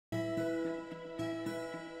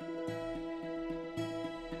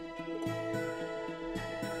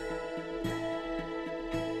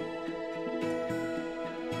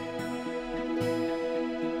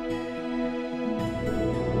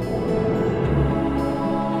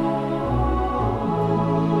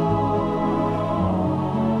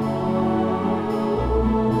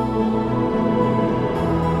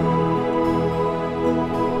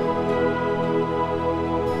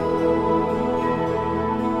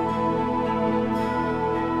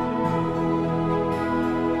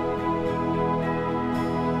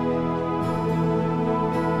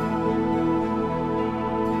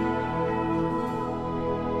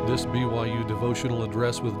devotional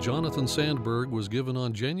address with Jonathan Sandberg was given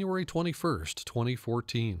on January 21st,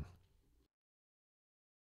 2014.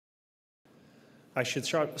 I should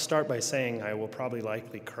start by saying I will probably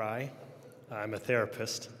likely cry. I'm a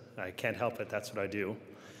therapist. I can't help it. That's what I do.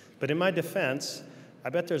 But in my defense, I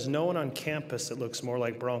bet there's no one on campus that looks more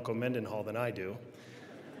like Bronco Mendenhall than I do.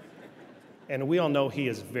 And we all know he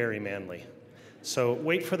is very manly. So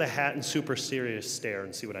wait for the hat and super serious stare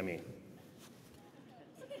and see what I mean.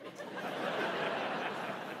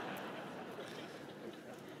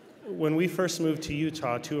 When we first moved to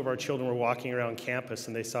Utah, two of our children were walking around campus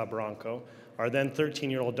and they saw Bronco. Our then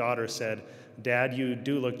 13-year-old daughter said, "Dad, you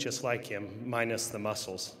do look just like him, minus the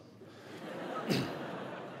muscles."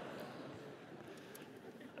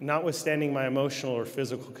 Notwithstanding my emotional or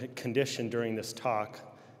physical condition during this talk,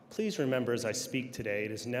 please remember as I speak today,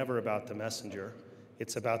 it is never about the messenger,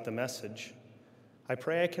 it's about the message. I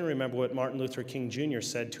pray I can remember what Martin Luther King Jr.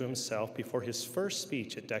 said to himself before his first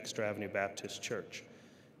speech at Dexter Avenue Baptist Church.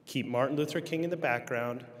 Keep Martin Luther King in the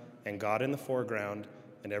background and God in the foreground,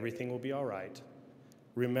 and everything will be all right.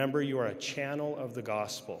 Remember, you are a channel of the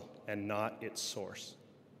gospel and not its source.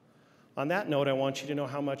 On that note, I want you to know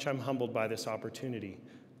how much I'm humbled by this opportunity.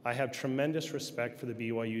 I have tremendous respect for the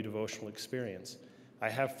BYU devotional experience. I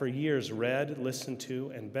have for years read, listened to,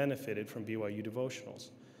 and benefited from BYU devotionals.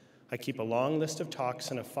 I keep a long list of talks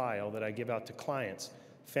in a file that I give out to clients,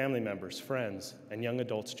 family members, friends, and young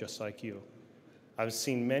adults just like you. I've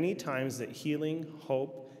seen many times that healing,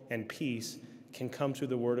 hope, and peace can come through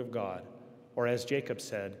the Word of God, or as Jacob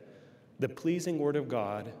said, the pleasing Word of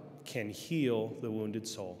God can heal the wounded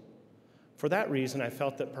soul. For that reason, I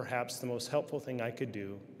felt that perhaps the most helpful thing I could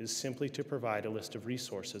do is simply to provide a list of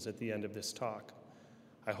resources at the end of this talk.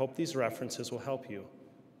 I hope these references will help you,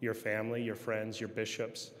 your family, your friends, your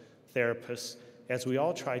bishops, therapists, as we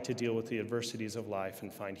all try to deal with the adversities of life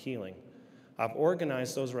and find healing. I've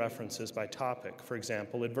organized those references by topic, for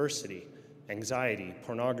example, adversity, anxiety,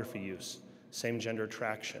 pornography use, same-gender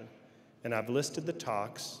attraction, and I've listed the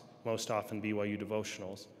talks, most often BYU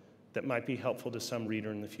devotionals, that might be helpful to some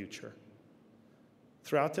reader in the future.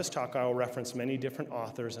 Throughout this talk, I will reference many different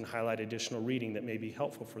authors and highlight additional reading that may be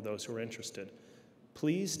helpful for those who are interested.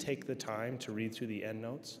 Please take the time to read through the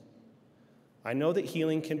endnotes. I know that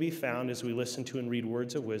healing can be found as we listen to and read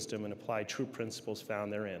words of wisdom and apply true principles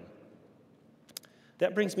found therein.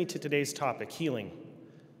 That brings me to today's topic, healing.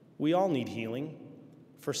 We all need healing.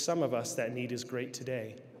 For some of us, that need is great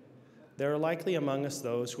today. There are likely among us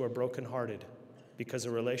those who are brokenhearted because a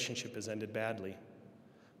relationship has ended badly.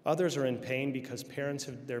 Others are in pain because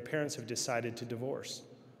their parents have decided to divorce,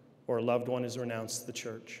 or a loved one has renounced the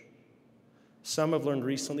church. Some have learned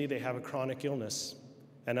recently they have a chronic illness,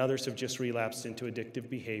 and others have just relapsed into addictive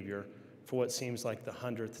behavior for what seems like the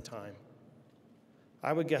 100th time.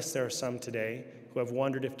 I would guess there are some today who have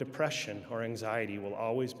wondered if depression or anxiety will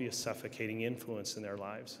always be a suffocating influence in their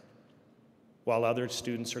lives, while other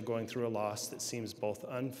students are going through a loss that seems both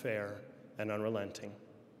unfair and unrelenting.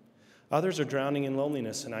 Others are drowning in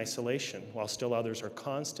loneliness and isolation, while still others are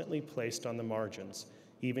constantly placed on the margins,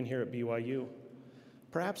 even here at BYU.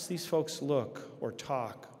 Perhaps these folks look or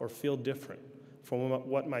talk or feel different from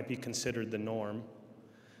what might be considered the norm.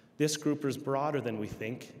 This group is broader than we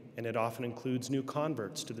think, and it often includes new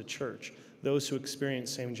converts to the church, those who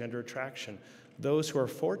experience same-gender attraction, those who are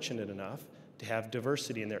fortunate enough to have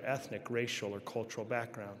diversity in their ethnic, racial, or cultural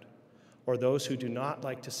background, or those who do not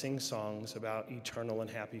like to sing songs about eternal and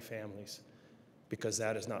happy families, because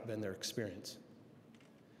that has not been their experience.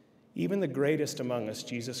 Even the greatest among us,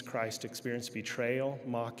 Jesus Christ, experienced betrayal,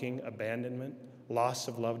 mocking, abandonment, loss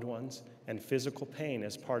of loved ones, and physical pain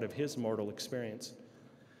as part of his mortal experience.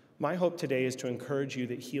 My hope today is to encourage you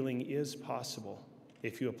that healing is possible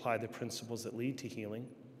if you apply the principles that lead to healing.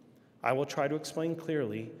 I will try to explain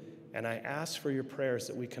clearly, and I ask for your prayers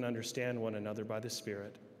that we can understand one another by the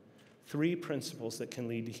Spirit. 3 principles that can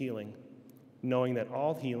lead to healing, knowing that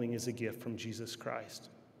all healing is a gift from Jesus Christ.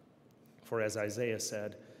 For as Isaiah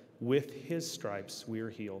said, with his stripes we are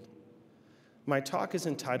healed. My talk is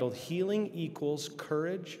entitled Healing Equals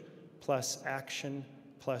Courage plus Action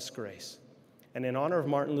plus Grace. And in honor of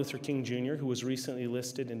Martin Luther King Jr., who was recently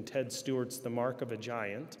listed in Ted Stewart's The Mark of a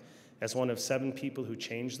Giant as one of 7 people who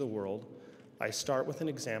changed the world, I start with an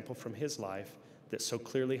example from his life that so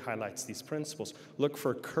clearly highlights these principles. Look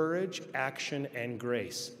for courage, action, and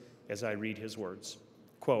grace as I read his words.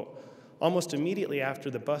 Quote, almost immediately after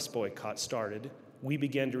the bus boycott started, we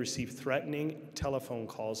began to receive threatening telephone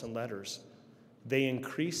calls and letters. They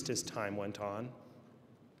increased as time went on.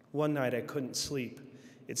 One night I couldn't sleep.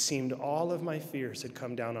 It seemed all of my fears had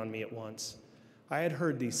come down on me at once. I had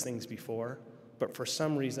heard these things before, but for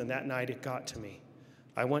some reason that night it got to me.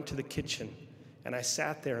 I went to the kitchen, and I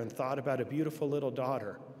sat there and thought about a beautiful little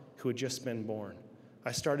daughter who had just been born.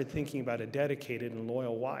 I started thinking about a dedicated and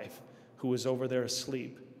loyal wife who was over there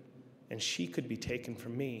asleep, and she could be taken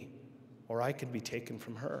from me, or I could be taken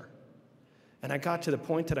from her. And I got to the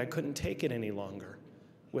point that I couldn't take it any longer.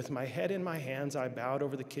 With my head in my hands, I bowed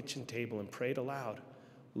over the kitchen table and prayed aloud,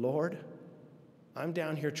 Lord, I'm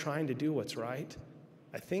down here trying to do what's right.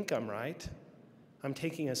 I think I'm right. I'm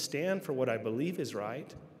taking a stand for what I believe is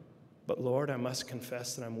right. But Lord, I must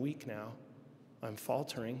confess that I'm weak now. I'm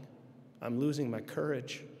faltering. I'm losing my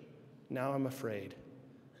courage. Now I'm afraid.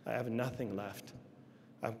 I have nothing left.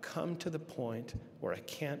 I've come to the point where I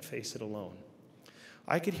can't face it alone.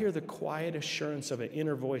 I could hear the quiet assurance of an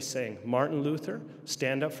inner voice saying, Martin Luther,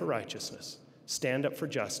 stand up for righteousness, stand up for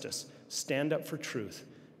justice, stand up for truth,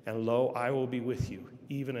 and lo, I will be with you,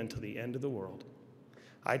 even until the end of the world.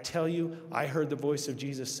 I tell you, I heard the voice of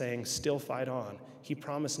Jesus saying, still fight on. He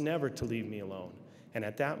promised never to leave me alone. And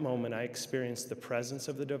at that moment, I experienced the presence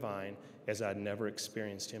of the divine as I'd never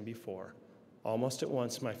experienced him before. Almost at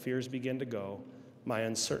once, my fears began to go. My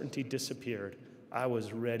uncertainty disappeared. I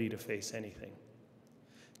was ready to face anything.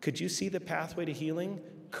 Could you see the pathway to healing?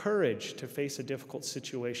 Courage to face a difficult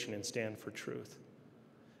situation and stand for truth.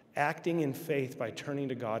 Acting in faith by turning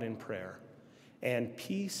to God in prayer. And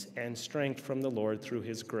peace and strength from the Lord through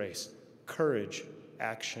his grace. Courage,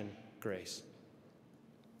 action, grace.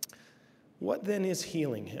 What then is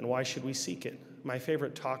healing, and why should we seek it? My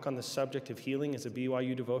favorite talk on the subject of healing is a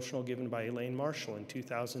BYU Devotional given by Elaine Marshall in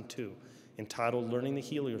 2002, entitled Learning the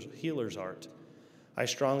Healer's Art. I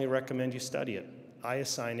strongly recommend you study it. I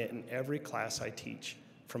assign it in every class I teach,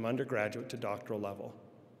 from undergraduate to doctoral level.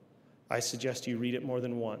 I suggest you read it more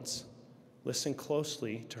than once. Listen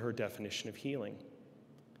closely to her definition of healing.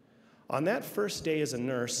 On that first day as a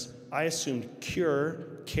nurse, I assumed cure,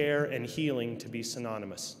 care, and healing to be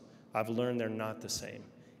synonymous. I've learned they're not the same.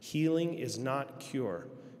 Healing is not cure.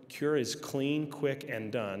 Cure is clean, quick,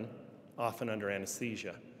 and done, often under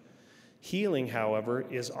anesthesia. Healing, however,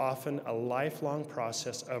 is often a lifelong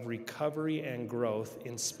process of recovery and growth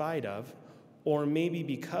in spite of, or maybe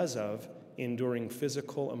because of, enduring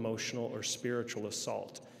physical, emotional, or spiritual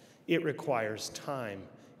assault. It requires time.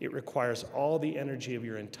 It requires all the energy of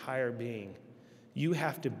your entire being. You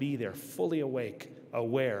have to be there, fully awake,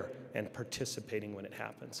 aware, and participating when it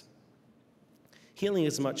happens. Healing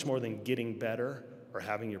is much more than getting better or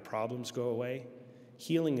having your problems go away.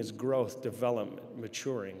 Healing is growth, development,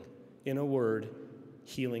 maturing. In a word,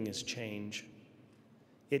 healing is change.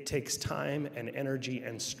 It takes time and energy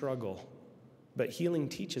and struggle. But healing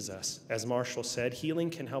teaches us. As Marshall said, healing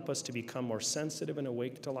can help us to become more sensitive and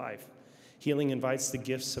awake to life. Healing invites the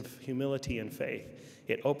gifts of humility and faith.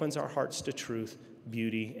 It opens our hearts to truth,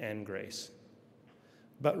 beauty, and grace.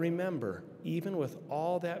 But remember, even with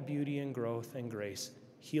all that beauty and growth and grace,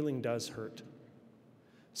 healing does hurt.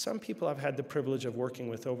 Some people I've had the privilege of working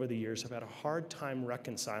with over the years have had a hard time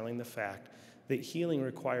reconciling the fact that healing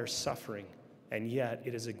requires suffering, and yet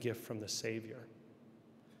it is a gift from the Savior.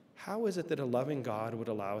 How is it that a loving God would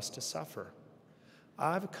allow us to suffer?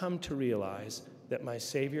 I've come to realize that my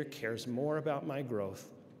Savior cares more about my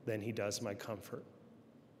growth than he does my comfort.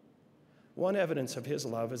 One evidence of his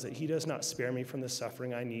love is that he does not spare me from the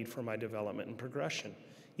suffering I need for my development and progression,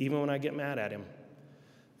 even when I get mad at him.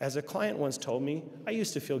 As a client once told me, I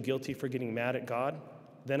used to feel guilty for getting mad at God.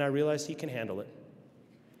 Then I realized he can handle it.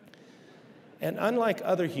 And unlike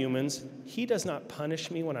other humans, he does not punish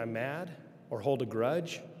me when I'm mad or hold a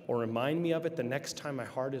grudge or remind me of it the next time my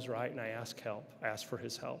heart is right and I ask for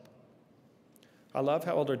his help. I love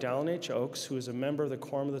how Elder Dallin H. Oaks, who is a member of the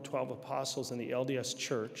Quorum of the 12 Apostles in the LDS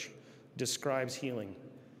Church, describes healing.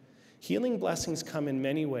 Healing blessings come in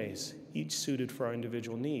many ways, each suited for our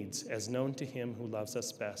individual needs, as known to him who loves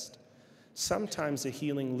us best. Sometimes the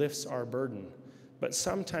healing lifts our burden, but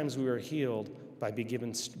sometimes we are healed by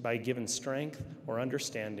given strength or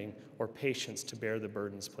understanding or patience to bear the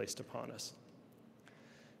burdens placed upon us.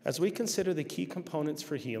 As we consider the key components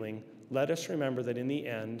for healing, let us remember that in the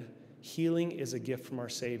end, healing is a gift from our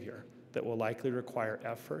Savior that will likely require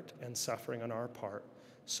effort and suffering on our part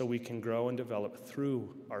so we can grow and develop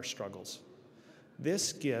through our struggles.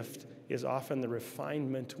 This gift is often the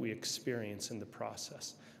refinement we experience in the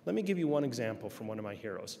process. Let me give you one example from one of my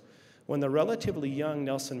heroes. When the relatively young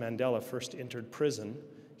Nelson Mandela first entered prison,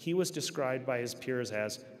 he was described by his peers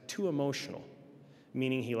as too emotional,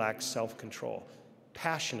 meaning he lacked self-control,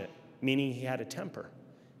 passionate, meaning he had a temper,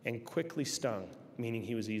 and quickly stung, meaning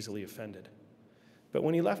he was easily offended. But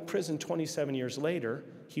when he left prison 27 years later,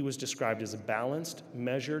 he was described as balanced,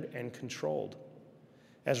 measured, and controlled.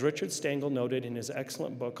 As Richard Stengel noted in his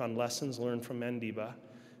excellent book on lessons learned from Madiba,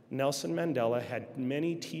 Nelson Mandela had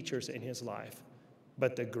many teachers in his life,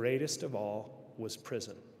 but the greatest of all was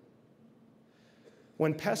prison.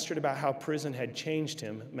 When pestered about how prison had changed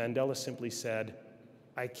him, Mandela simply said,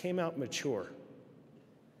 "I came out mature."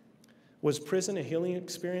 Was prison a healing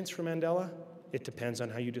experience for Mandela? It depends on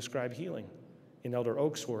how you describe healing. In Elder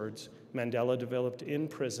Oak's words, Mandela developed in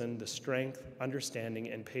prison the strength, understanding,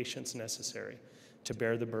 and patience necessary to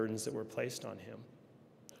bear the burdens that were placed on him.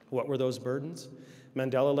 What were those burdens?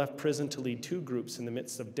 Mandela left prison to lead two groups in the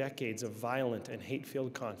midst of decades of violent and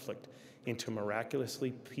hate-filled conflict into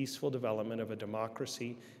miraculously peaceful development of a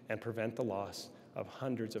democracy and prevent the loss of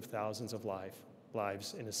hundreds of thousands of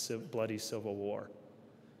lives in a bloody civil war.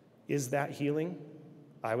 Is that healing?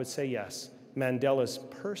 I would say yes. Mandela's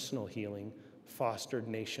personal healing fostered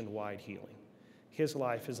nationwide healing. His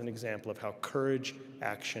life is an example of how courage,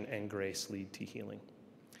 action, and grace lead to healing.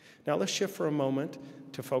 Now let's shift for a moment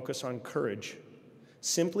to focus on courage.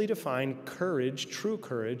 Simply defined, courage, true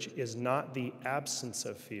courage, is not the absence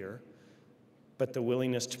of fear, but the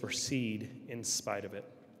willingness to proceed in spite of it.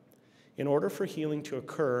 In order for healing to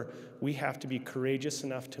occur, we have to be courageous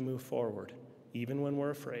enough to move forward, even when we're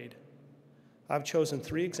afraid. I've chosen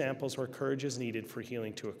 3 examples where courage is needed for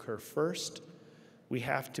healing to occur. First, we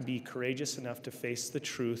have to be courageous enough to face the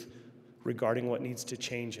truth regarding what needs to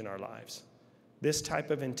change in our lives. This type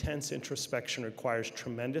of intense introspection requires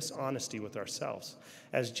tremendous honesty with ourselves.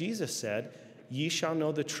 As Jesus said, "Ye shall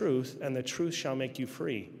know the truth, and the truth shall make you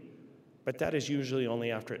free." But that is usually only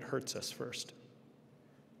after it hurts us first.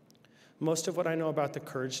 Most of what I know about the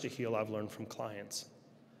courage to heal I've learned from clients.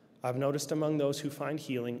 I've noticed among those who find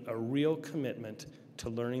healing a real commitment to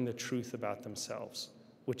learning the truth about themselves,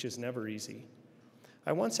 which is never easy.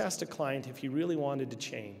 I once asked a client if he really wanted to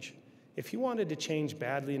change, if he wanted to change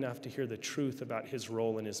badly enough to hear the truth about his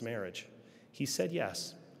role in his marriage. He said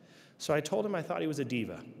yes. So I told him I thought he was a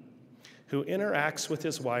diva who interacts with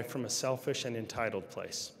his wife from a selfish and entitled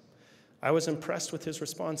place. I was impressed with his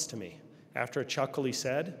response to me. After a chuckle, he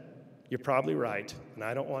said, "You're probably right, and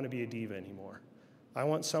I don't want to be a diva anymore. I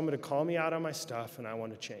want someone to call me out on my stuff, and I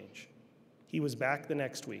want to change." He was back the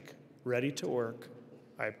next week, ready to work.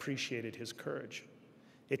 I appreciated his courage.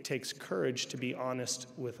 It takes courage to be honest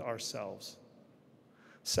with ourselves.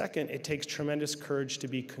 Second, it takes tremendous courage to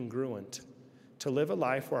be congruent, to live a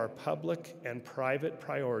life where our public and private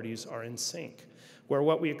priorities are in sync, where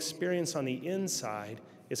what we experience on the inside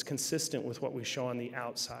is consistent with what we show on the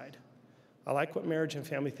outside. I like what marriage and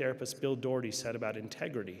family therapist Bill Doherty said about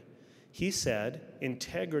integrity. He said,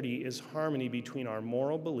 "Integrity is harmony between our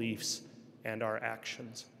moral beliefs and our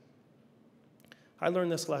actions." I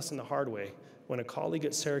learned this lesson the hard way when a colleague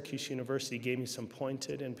at Syracuse University gave me some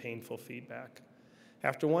pointed and painful feedback.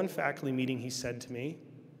 After one faculty meeting, he said to me,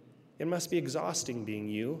 "It must be exhausting being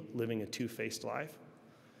you, living a two-faced life."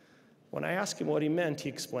 When I asked him what he meant, he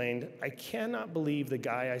explained, "I cannot believe the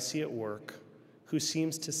guy I see at work who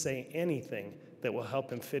seems to say anything that will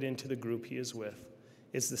help him fit into the group he is with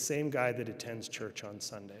is the same guy that attends church on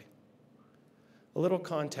Sunday." A little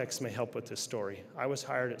context may help with this story. I was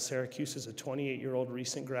hired at Syracuse as a 28-year-old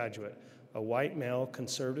recent graduate, a white male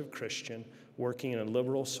conservative Christian working in a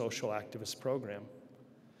liberal social activist program.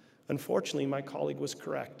 Unfortunately, my colleague was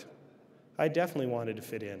correct. I definitely wanted to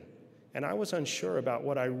fit in, and I was unsure about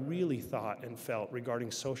what I really thought and felt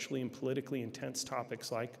regarding socially and politically intense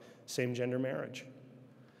topics like same-gender marriage.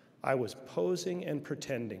 I was posing and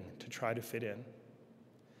pretending to try to fit in.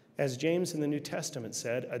 As James in the New Testament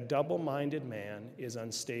said, "A double-minded man is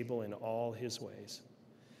unstable in all his ways."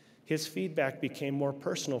 His feedback became more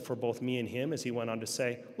personal for both me and him as he went on to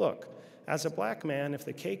say, "Look, as a black man, if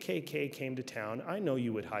the KKK came to town, I know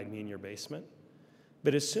you would hide me in your basement.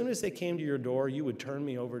 But as soon as they came to your door, you would turn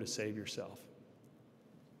me over to save yourself."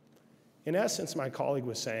 In essence, my colleague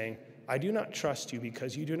was saying, "I do not trust you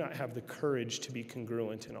because you do not have the courage to be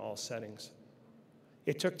congruent in all settings."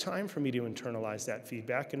 It took time for me to internalize that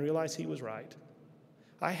feedback and realize he was right.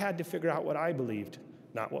 I had to figure out what I believed,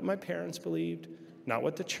 not what my parents believed, not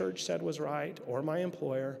what the church said was right or my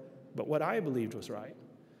employer, but what I believed was right.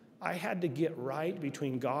 I had to get right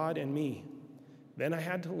between God and me. Then I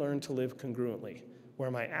had to learn to live congruently,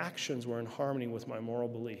 where my actions were in harmony with my moral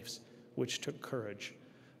beliefs, which took courage.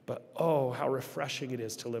 But oh, how refreshing it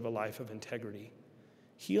is to live a life of integrity.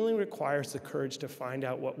 Healing requires the courage to find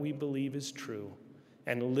out what we believe is true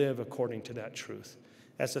and live according to that truth.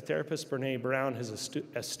 As the therapist Brene Brown has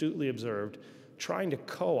astutely observed, trying to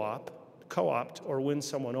co-opt or win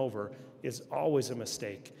someone over is always a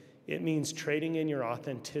mistake. It means trading in your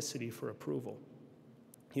authenticity for approval.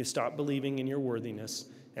 You stop believing in your worthiness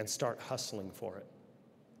and start hustling for it.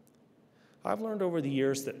 I've learned over the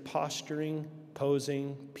years that posturing,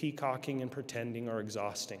 posing, peacocking, and pretending are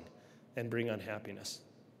exhausting and bring unhappiness.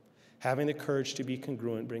 Having the courage to be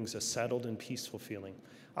congruent brings a settled and peaceful feeling.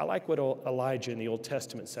 I like what Elijah in the Old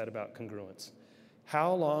Testament said about congruence.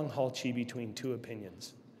 How long halt ye between two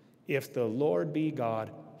opinions? If the Lord be God,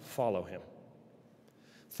 follow him.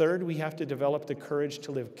 Third, we have to develop the courage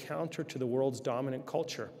to live counter to the world's dominant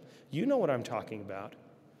culture. You know what I'm talking about.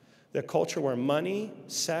 The culture where money,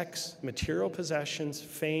 sex, material possessions,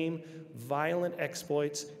 fame, violent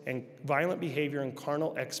exploits, and violent behavior and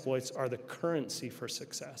carnal exploits are the currency for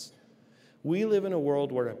success. We live in a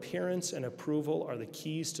world where appearance and approval are the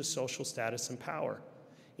keys to social status and power.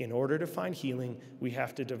 In order to find healing, we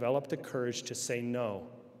have to develop the courage to say no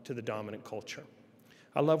to the dominant culture.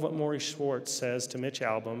 I love what Maury Schwartz says to Mitch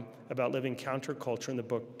Albom about living counterculture in the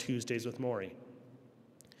book Tuesdays with Maury.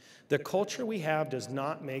 The culture we have does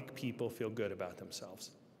not make people feel good about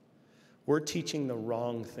themselves. We're teaching the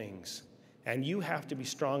wrong things. And you have to be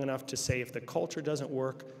strong enough to say, if the culture doesn't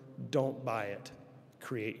work, don't buy it.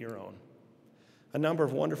 Create your own. A number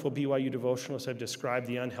of wonderful BYU devotionals have described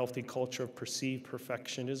the unhealthy culture of perceived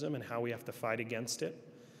perfectionism and how we have to fight against it.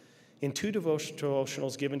 In two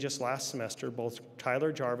devotionals given just last semester, both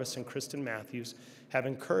Tyler Jarvis and Kristen Matthews have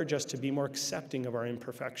encouraged us to be more accepting of our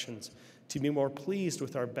imperfections, to be more pleased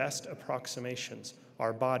with our best approximations,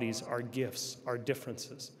 our bodies, our gifts, our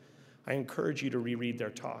differences. I encourage you to reread their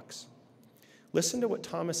talks. Listen to what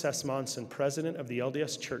Thomas S. Monson, president of the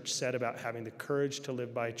LDS Church, said about having the courage to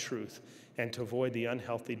live by truth and to avoid the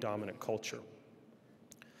unhealthy dominant culture.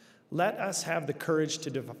 Let us have the courage to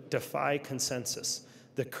defy consensus,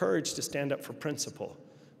 the courage to stand up for principle.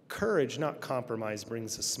 Courage, not compromise,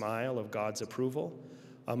 brings a smile of God's approval.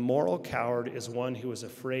 A moral coward is one who is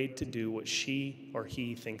afraid to do what she or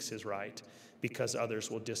he thinks is right because others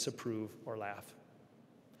will disapprove or laugh.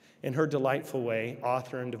 In her delightful way,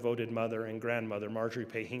 author and devoted mother and grandmother Marjorie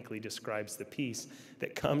Pay Hinckley describes the peace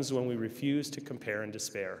that comes when we refuse to compare and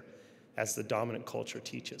despair, as the dominant culture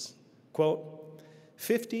teaches. Quote,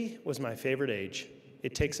 50 was my favorite age.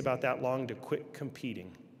 It takes about that long to quit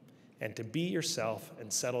competing and to be yourself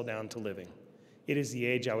and settle down to living. It is the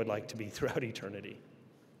age I would like to be throughout eternity.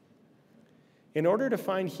 In order to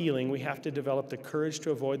find healing, we have to develop the courage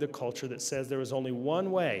to avoid the culture that says there is only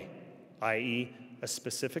one way, i.e., a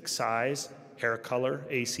specific size, hair color,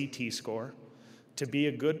 ACT score, to be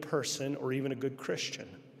a good person or even a good Christian.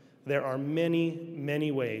 There are many,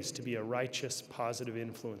 many ways to be a righteous, positive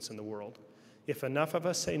influence in the world. If enough of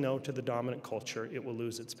us say no to the dominant culture, it will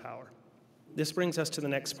lose its power. This brings us to the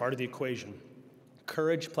next part of the equation.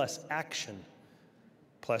 Courage plus action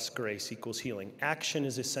plus grace equals healing. Action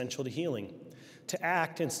is essential to healing. To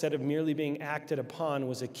act instead of merely being acted upon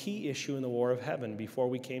was a key issue in the war of heaven before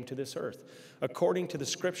we came to this earth. According to the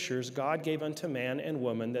scriptures, God gave unto man and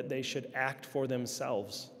woman that they should act for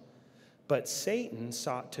themselves. But Satan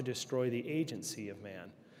sought to destroy the agency of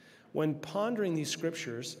man. When pondering these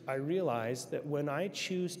scriptures, I realized that when I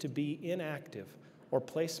choose to be inactive or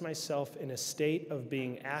place myself in a state of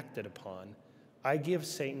being acted upon, I give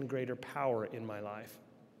Satan greater power in my life.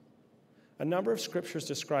 A number of scriptures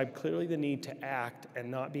describe clearly the need to act and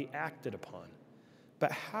not be acted upon.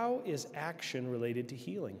 But how is action related to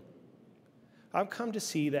healing? I've come to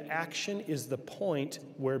see that action is the point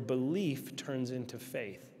where belief turns into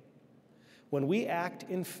faith. When we act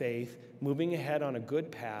in faith, moving ahead on a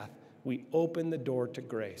good path, we open the door to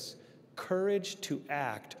grace. Courage to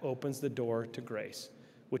act opens the door to grace,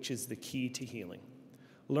 which is the key to healing.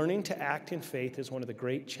 Learning to act in faith is one of the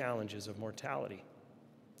great challenges of mortality.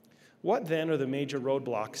 What then are the major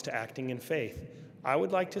roadblocks to acting in faith? I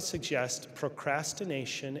would like to suggest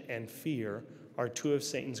procrastination and fear are two of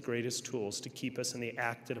Satan's greatest tools to keep us in the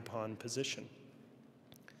acted upon position.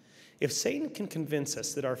 If Satan can convince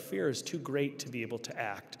us that our fear is too great to be able to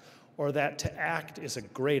act, or that to act is a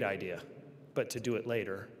great idea, but to do it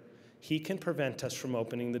later, he can prevent us from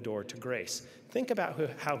opening the door to grace. Think about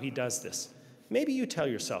how he does this. Maybe you tell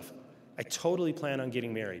yourself, I totally plan on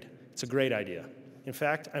getting married. It's a great idea. In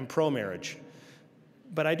fact, I'm pro-marriage.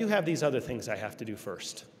 But I do have these other things I have to do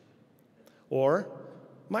first. Or,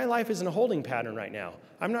 my life is in a holding pattern right now.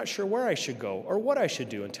 I'm not sure where I should go or what I should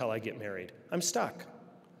do until I get married. I'm stuck.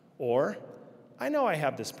 Or, I know I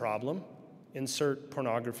have this problem. Insert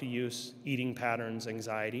pornography use, eating patterns,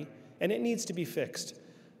 anxiety, and it needs to be fixed.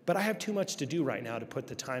 But I have too much to do right now to put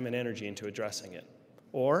the time and energy into addressing it.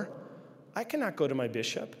 Or, I cannot go to my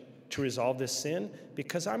bishop to resolve this sin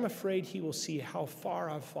because I'm afraid he will see how far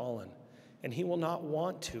I've fallen and he will not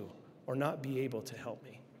want to or not be able to help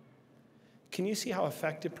me. Can you see how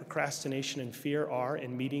effective procrastination and fear are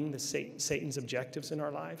in meeting Satan's objectives in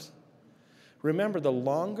our lives? Remember, the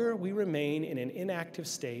longer we remain in an inactive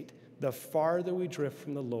state, the farther we drift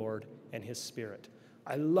from the Lord and his Spirit.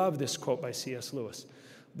 I love this quote by C.S. Lewis.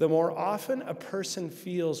 The more often a person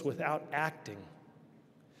feels without acting,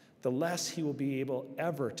 the less he will be able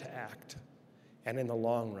ever to act. And in the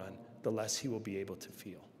long run, the less he will be able to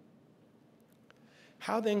feel.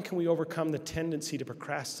 How then can we overcome the tendency to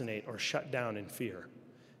procrastinate or shut down in fear?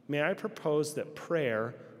 May I propose that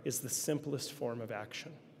prayer is the simplest form of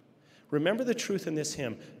action. Remember the truth in this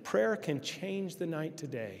hymn: prayer can change the night to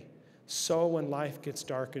day. So when life gets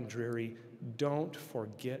dark and dreary, don't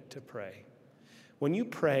forget to pray. When you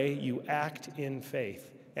pray, you act in faith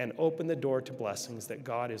and open the door to blessings that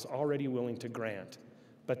God is already willing to grant,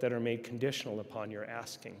 but that are made conditional upon your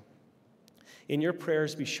asking. In your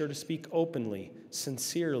prayers, be sure to speak openly,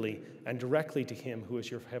 sincerely, and directly to him who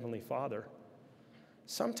is your heavenly Father.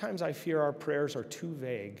 Sometimes I fear our prayers are too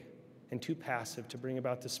vague and too passive to bring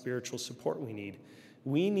about the spiritual support we need.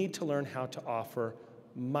 We need to learn how to offer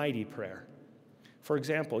mighty prayer. For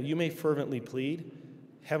example, you may fervently plead,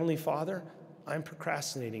 Heavenly Father, I'm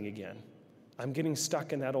procrastinating again. I'm getting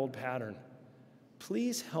stuck in that old pattern.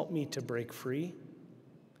 Please help me to break free.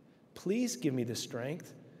 Please give me the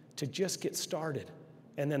strength to just get started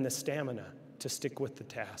and then the stamina to stick with the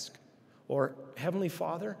task. Or, Heavenly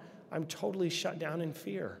Father, I'm totally shut down in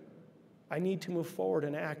fear. I need to move forward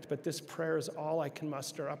and act, but this prayer is all I can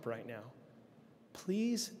muster up right now.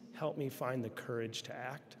 Please help me find the courage to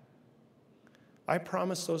act. I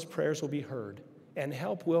promise those prayers will be heard and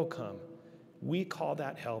help will come. We call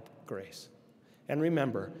that help grace. And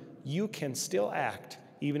remember, you can still act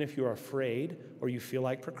even if you're afraid or you feel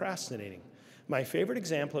like procrastinating. My favorite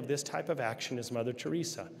example of this type of action is Mother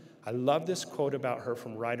Teresa. I love this quote about her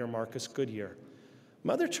from writer Marcus Goodyear.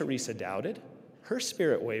 Mother Teresa doubted. Her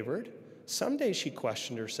spirit wavered. Some days she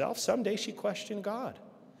questioned herself. Some days she questioned God.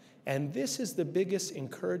 And this is the biggest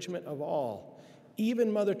encouragement of all.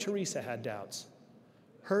 Even Mother Teresa had doubts.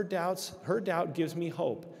 Her doubt gives me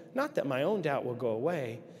hope. Not that my own doubt will go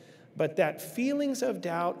away, but that feelings of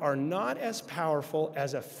doubt are not as powerful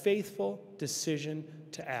as a faithful decision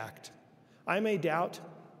to act. I may doubt,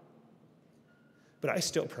 but I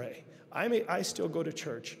still pray. I still go to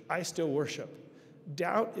church. I still worship.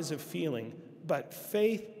 Doubt is a feeling, but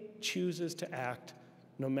faith chooses to act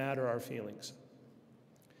no matter our feelings.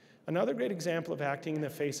 Another great example of acting in the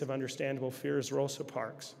face of understandable fear is Rosa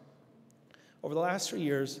Parks. Over the last 3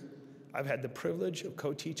 years, I've had the privilege of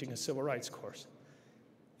co-teaching a civil rights course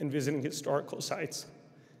and visiting historical sites.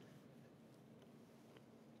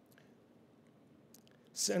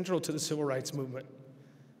 Central to the civil rights movement,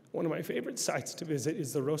 one of my favorite sites to visit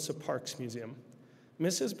is the Rosa Parks Museum.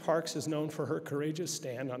 Mrs. Parks is known for her courageous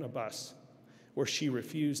stand on a bus where she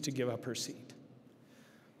refused to give up her seat.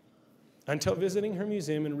 Until visiting her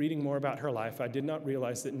museum and reading more about her life, I did not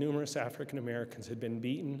realize that numerous African Americans had been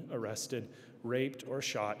beaten, arrested, raped, or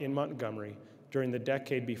shot in Montgomery during the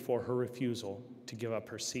decade before her refusal to give up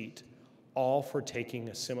her seat, all for taking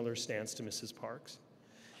a similar stance to Mrs. Parks.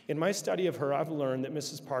 In my study of her, I've learned that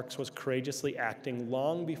Mrs. Parks was courageously acting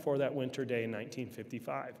long before that winter day in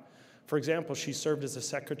 1955. For example, she served as a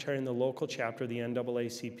secretary in the local chapter of the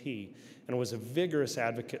NAACP and was a vigorous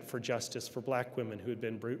advocate for justice for black women who had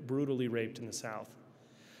been brutally raped in the South.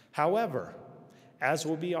 However, as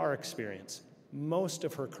will be our experience, most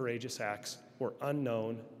of her courageous acts were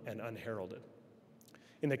unknown and unheralded.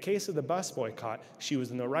 In the case of the bus boycott, she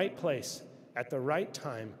was in the right place at the right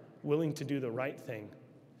time, willing to do the right thing,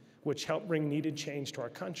 which helped bring needed change to our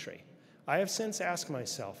country. I have since asked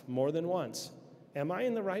myself more than once, am I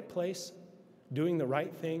in the right place, doing the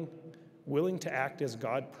right thing, willing to act as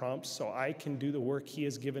God prompts so I can do the work he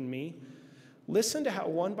has given me? Listen to how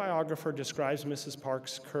one biographer describes Mrs.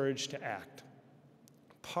 Parks' courage to act.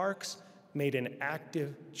 Parks made an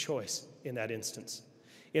active choice in that instance.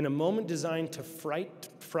 In a moment designed to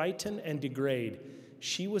frighten and degrade,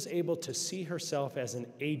 she was able to see herself as an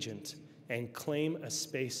agent and claim a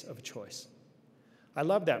space of choice. I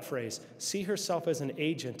love that phrase, see herself as an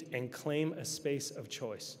agent and claim a space of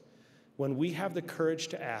choice. When we have the courage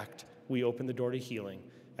to act, we open the door to healing,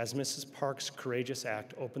 as Mrs. Parks' courageous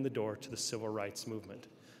act opened the door to the civil rights movement,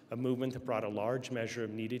 a movement that brought a large measure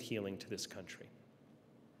of needed healing to this country.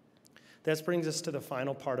 That brings us to the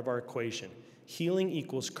final part of our equation. Healing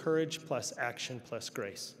equals courage plus action plus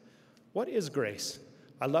grace. What is grace?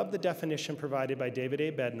 I love the definition provided by David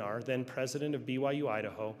A. Bednar, then president of BYU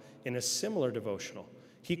Idaho, in a similar devotional.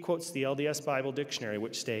 He quotes the LDS Bible Dictionary,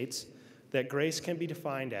 which states that grace can be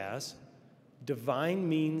defined as divine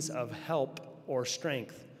means of help or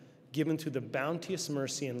strength given through the bounteous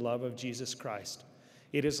mercy and love of Jesus Christ.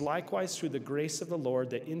 It is likewise through the grace of the Lord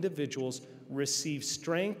that individuals receive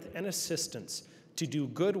strength and assistance to do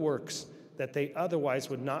good works that they otherwise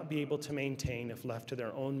would not be able to maintain if left to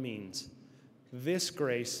their own means. This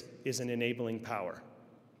grace is an enabling power.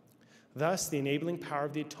 Thus, the enabling power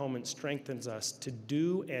of the atonement strengthens us to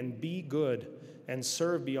do and be good and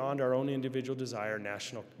serve beyond our own individual desire and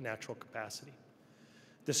natural capacity.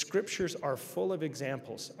 The scriptures are full of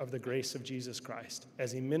examples of the grace of Jesus Christ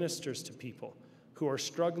as he ministers to people who are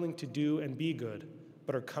struggling to do and be good,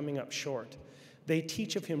 but are coming up short. They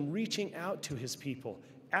teach of him reaching out to his people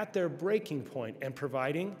at their breaking point and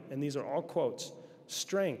providing, and these are all quotes,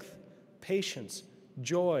 strength, patience,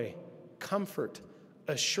 joy, comfort,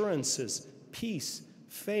 assurances, peace,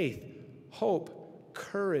 faith, hope,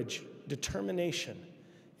 courage, determination,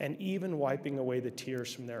 and even wiping away the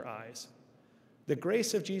tears from their eyes. The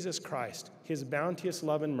grace of Jesus Christ, his bounteous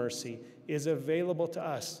love and mercy, is available to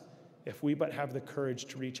us if we but have the courage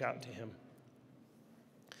to reach out to him.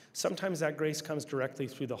 Sometimes that grace comes directly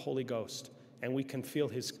through the Holy Ghost, and we can feel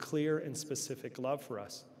his clear and specific love for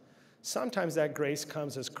us. Sometimes that grace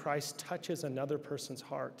comes as Christ touches another person's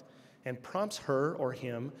heart and prompts her or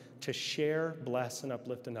him to share, bless, and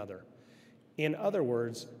uplift another. In other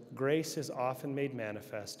words, grace is often made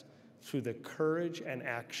manifest through the courage and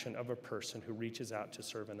action of a person who reaches out to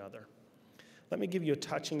serve another. Let me give you a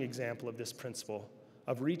touching example of this principle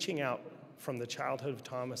of reaching out from the childhood of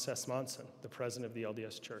Thomas S. Monson, the president of the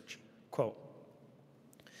LDS Church. Quote,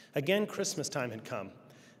 "Again, Christmas time had come.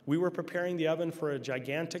 We were preparing the oven for a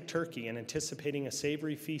gigantic turkey and anticipating a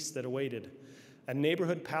savory feast that awaited. A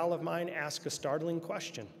neighborhood pal of mine asked a startling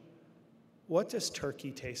question. 'What does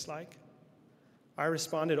turkey taste like?' I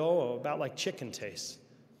responded, 'Oh, about like chicken tastes.'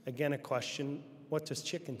 Again, a question, 'What does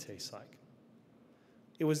chicken taste like?'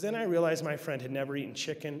 It was then I realized my friend had never eaten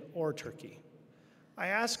chicken or turkey. I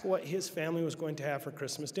asked what his family was going to have for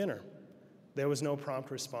Christmas dinner. There was no prompt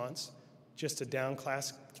response, just a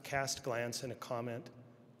downcast glance and a comment,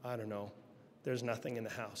 'I don't know, there's nothing in the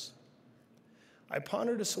house.' I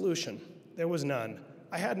pondered a solution. There was none.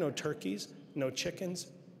 I had no turkeys, no chickens,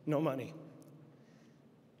 no money.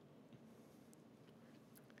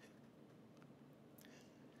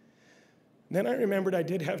 Then I remembered I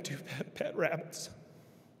did have two pet rabbits.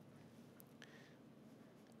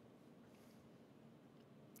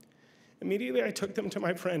 Immediately, I took them to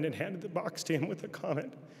my friend and handed the box to him with the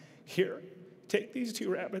comment, 'Here, take these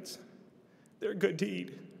two rabbits. They're good to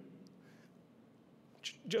eat,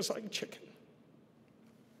 just like chicken.'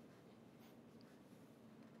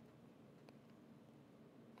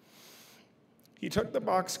 He took the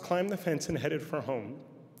box, climbed the fence, and headed for home,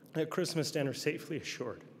 at Christmas dinner safely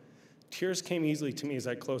assured. Tears came easily to me as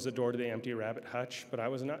I closed the door to the empty rabbit hutch, but I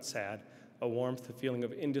was not sad. A warmth, a feeling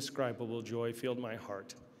of indescribable joy filled my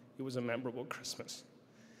heart. It was a memorable Christmas.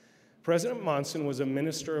 President Monson was a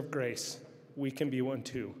minister of grace. We can be one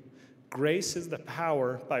too. Grace is the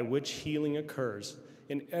power by which healing occurs.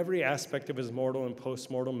 In every aspect of his mortal and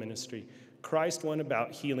post-mortal ministry, Christ went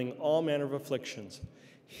about healing all manner of afflictions.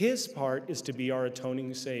 His part is to be our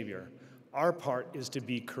atoning Savior. Our part is to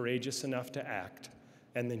be courageous enough to act,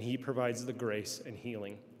 and then he provides the grace and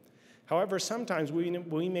healing. However, sometimes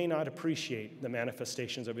we may not appreciate the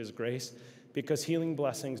manifestations of his grace because healing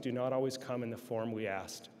blessings do not always come in the form we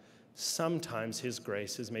asked. Sometimes his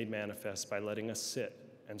grace is made manifest by letting us sit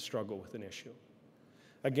and struggle with an issue.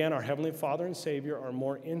 Again, our Heavenly Father and Savior are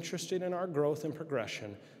more interested in our growth and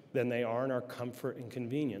progression than they are in our comfort and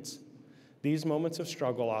convenience. These moments of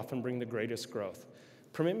struggle often bring the greatest growth.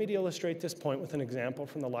 Permit me to illustrate this point with an example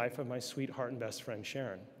from the life of my sweetheart and best friend,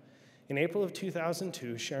 Sharon. In April of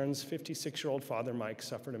 2002, Sharon's 56-year-old father, Mike,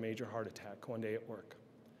 suffered a major heart attack one day at work.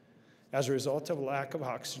 As a result of lack of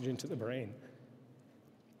oxygen to the brain,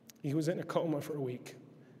 he was in a coma for a week.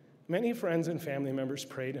 Many friends and family members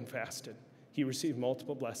prayed and fasted. He received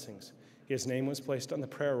multiple blessings. His name was placed on the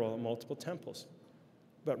prayer roll at multiple temples.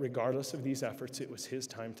 But regardless of these efforts, it was his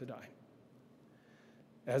time to die.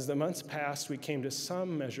 As the months passed, we came to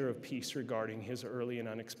some measure of peace regarding his early and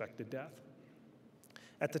unexpected death.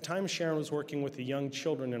 At the time, Sharon was working with the young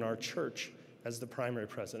children in our church as the primary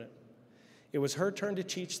president. It was her turn to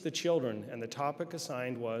teach the children, and the topic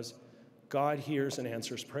assigned was, God hears and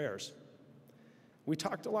answers prayers. We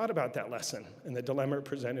talked a lot about that lesson and the dilemma it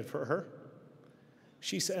presented for her.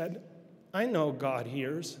 She said, I know God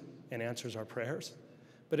hears and answers our prayers,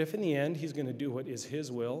 but if in the end he's going to do what is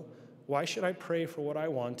his will, why should I pray for what I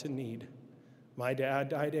want and need? My dad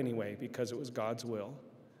died anyway because it was God's will.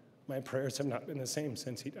 My prayers have not been the same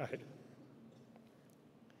since he died.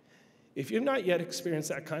 If you've not yet experienced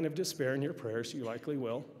that kind of despair in your prayers, you likely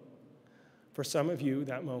will. For some of you,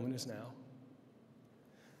 that moment is now.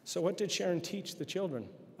 So what did Sharon teach the children?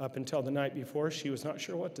 Up until the night before, she was not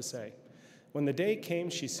sure what to say. When the day came,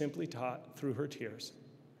 she simply taught through her tears.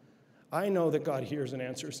 I know that God hears and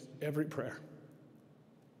answers every prayer.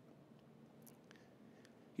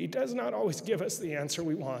 He does not always give us the answer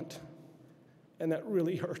we want, and that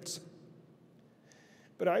really hurts.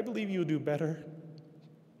 But I believe you'll do better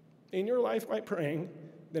in your life by praying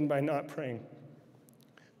than by not praying.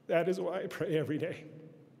 That is why I pray every day.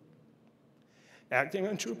 Acting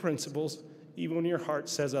on true principles, even when your heart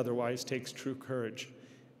says otherwise, takes true courage.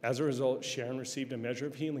 As a result, Sharon received a measure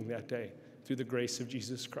of healing that day through the grace of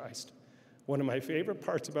Jesus Christ. One of my favorite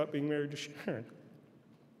parts about being married to Sharon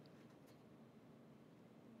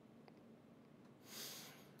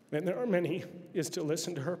and there are many, is to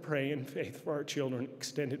listen to her pray in faith for our children,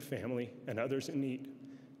 extended family, and others in need.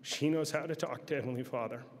 She knows how to talk to Heavenly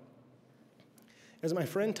Father. As my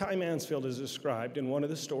friend Ty Mansfield has described in one of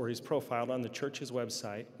the stories profiled on the church's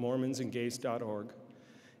website, mormonsandgays.org,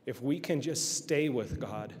 if we can just stay with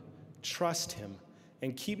God, trust Him,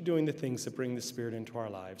 and keep doing the things that bring the Spirit into our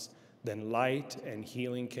lives, then light and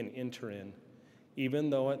healing can enter in, even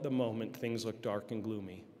though at the moment things look dark and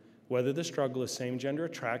gloomy. Whether the struggle is same-gender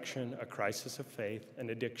attraction, a crisis of faith, an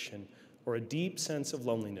addiction, or a deep sense of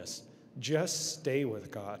loneliness, just stay with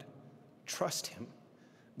God. Trust Him.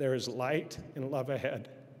 There is light and love ahead.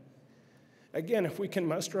 Again, if we can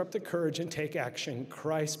muster up the courage and take action,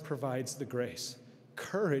 Christ provides the grace.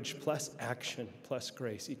 Courage plus action plus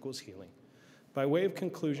grace equals healing. By way of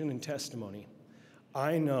conclusion and testimony,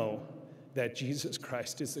 I know that Jesus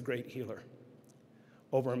Christ is the great healer.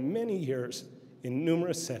 Over many years, in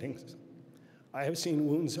numerous settings, I have seen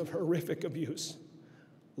wounds of horrific abuse,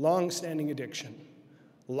 long-standing addiction,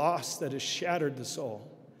 loss that has shattered the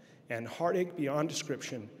soul, and heartache beyond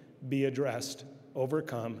description be addressed,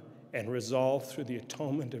 overcome, and resolved through the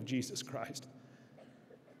atonement of Jesus Christ.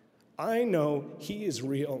 I know He is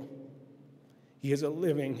real. He is a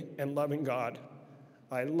living and loving God.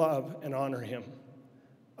 I love and honor Him.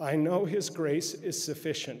 I know His grace is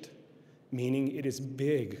sufficient, meaning it is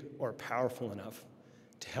big or powerful enough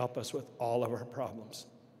to help us with all of our problems.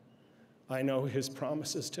 I know His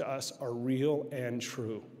promises to us are real and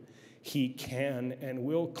true. He can and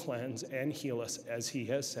will cleanse and heal us, as He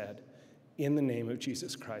has said. In the name of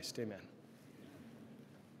Jesus Christ, amen.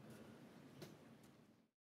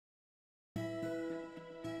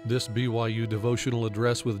 This BYU devotional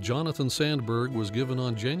address with Jonathan Sandberg was given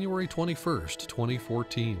on January 21st,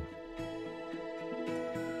 2014.